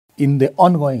In the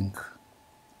ongoing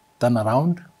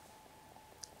turnaround,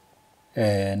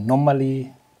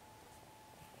 normally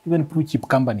even blue chip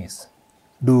companies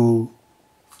do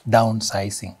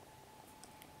downsizing.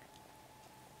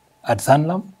 At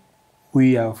SANLAM,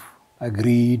 we have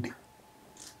agreed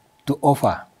to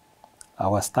offer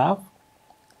our staff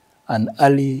an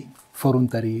early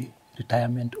voluntary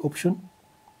retirement option,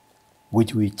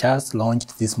 which we just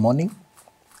launched this morning.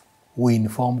 We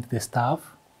informed the staff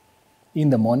in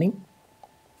the morning,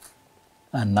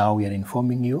 and now we are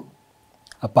informing you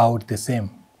about the same.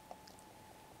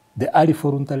 The early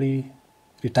voluntary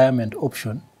retirement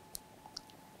option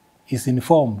is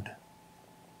informed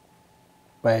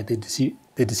by the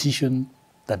decision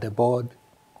that the board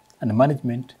and the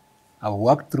management have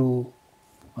worked through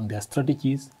on their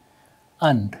strategies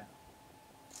and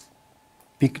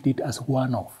picked it as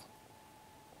one of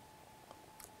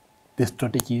the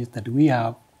strategies that we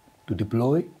have to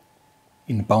deploy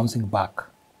in bouncing back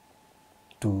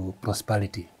to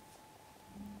prosperity.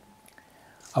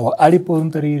 Our early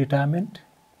voluntary retirement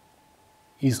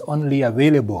is only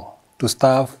available to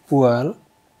staff who are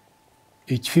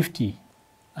age 50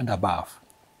 and above.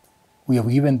 We have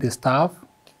given the staff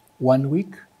 1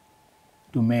 week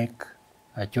to make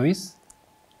a choice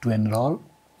to enroll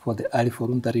for the early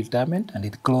voluntary retirement, and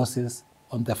it closes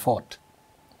on the 4th.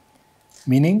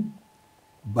 Meaning,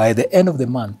 by the end of the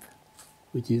month,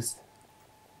 which is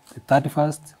the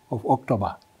 31st of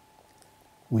October,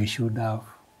 we should have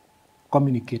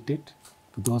communicated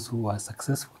to those who are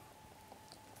successful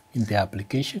in their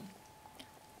application,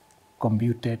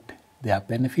 computed their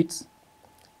benefits,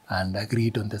 and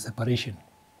agreed on the separation.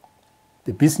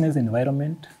 The business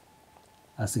environment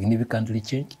has significantly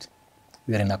changed.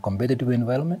 We are in a competitive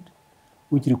environment,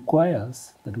 which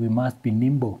requires that we must be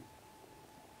nimble.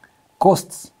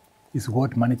 Costs is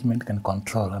what management can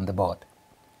control on the board,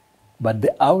 but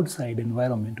the outside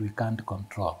environment we can't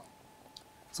control.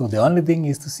 So the only thing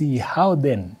is to see how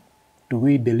then do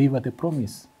we deliver the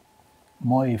promise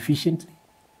more efficiently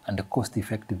and cost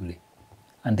effectively.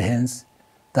 And hence,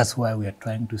 that's why we are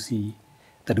trying to see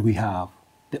that we have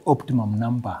the optimum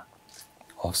number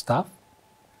of staff.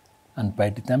 And by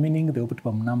determining the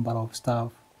optimum number of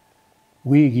staff,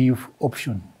 we give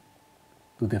option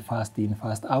to the first in,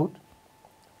 first out.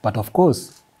 But of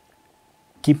course,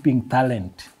 keeping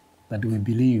talent that we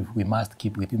believe we must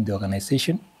keep within the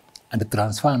organization and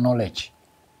transfer knowledge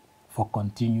for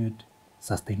continued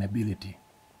sustainability.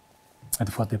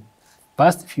 And for the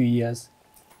past few years,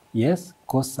 yes,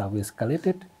 costs have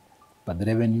escalated, but the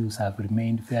revenues have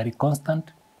remained very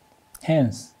constant.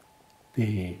 Hence,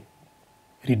 the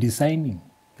redesigning,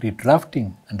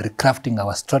 redrafting, and recrafting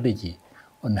our strategy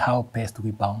on how best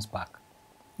we bounce back.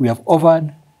 We have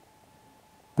offered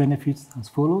benefits as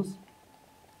follows.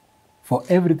 For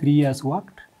every 3 years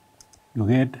worked, you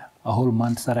get a whole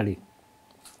month's salary.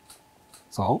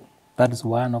 So that is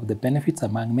one of the benefits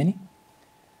among many.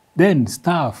 Then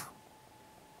staff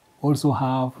also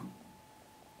have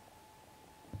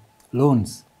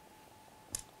loans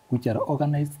which are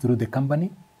organized through the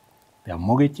company. There are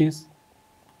mortgages,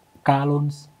 car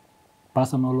loans,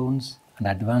 personal loans, and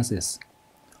advances.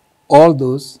 All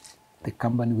those, the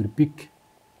company will pick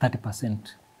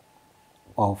 30%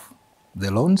 of the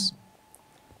loans.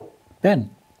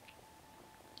 Then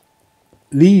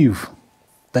leave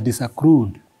that is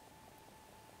accrued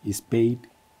is paid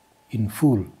in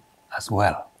full as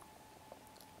well.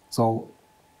 So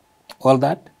all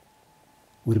that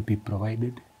will be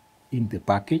provided in the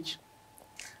package,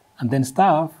 and then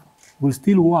staff will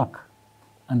still work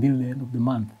until the end of the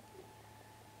month,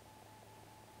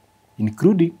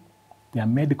 including their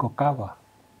medical cover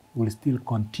will still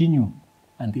continue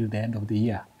until the end of the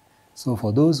year. So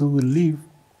for those who will leave,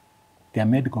 their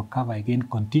medical cover again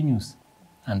continues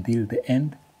until the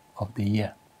end of the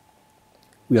year.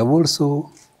 We have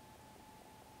also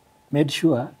made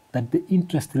sure that the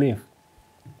interest left,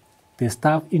 the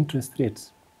staff interest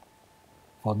rates,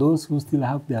 for those who still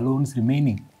have their loans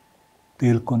remaining,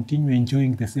 they will continue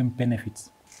enjoying the same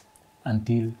benefits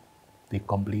until they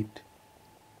complete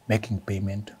making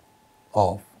payment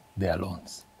of their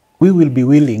loans. We will be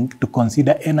willing to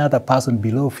consider another person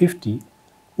below 50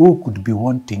 who could be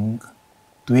wanting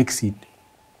to exit,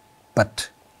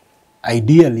 but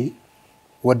ideally,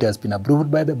 what has been approved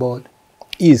by the board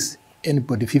is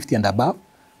anybody 50 and above,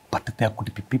 but there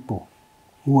could be people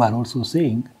who are also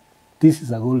saying, this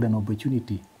is a golden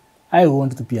opportunity. I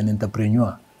want to be an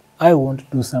entrepreneur. I want to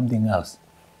do something else.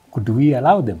 Could we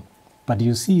allow them? But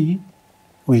you see,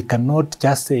 we cannot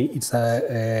just say it's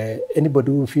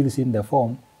anybody who fills in the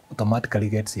form automatically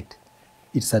gets it.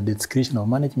 It's a discretion of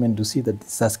management to see that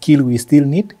it's a skill we still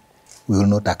need. we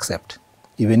will not accept.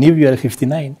 Even if you are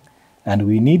 59 and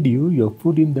we need you, you've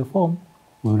put in the form,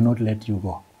 we will not let you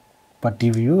go. But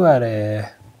if you are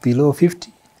below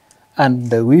 50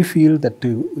 and we feel that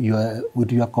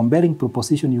with your compelling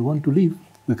proposition you want to leave,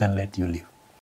 we can let you leave.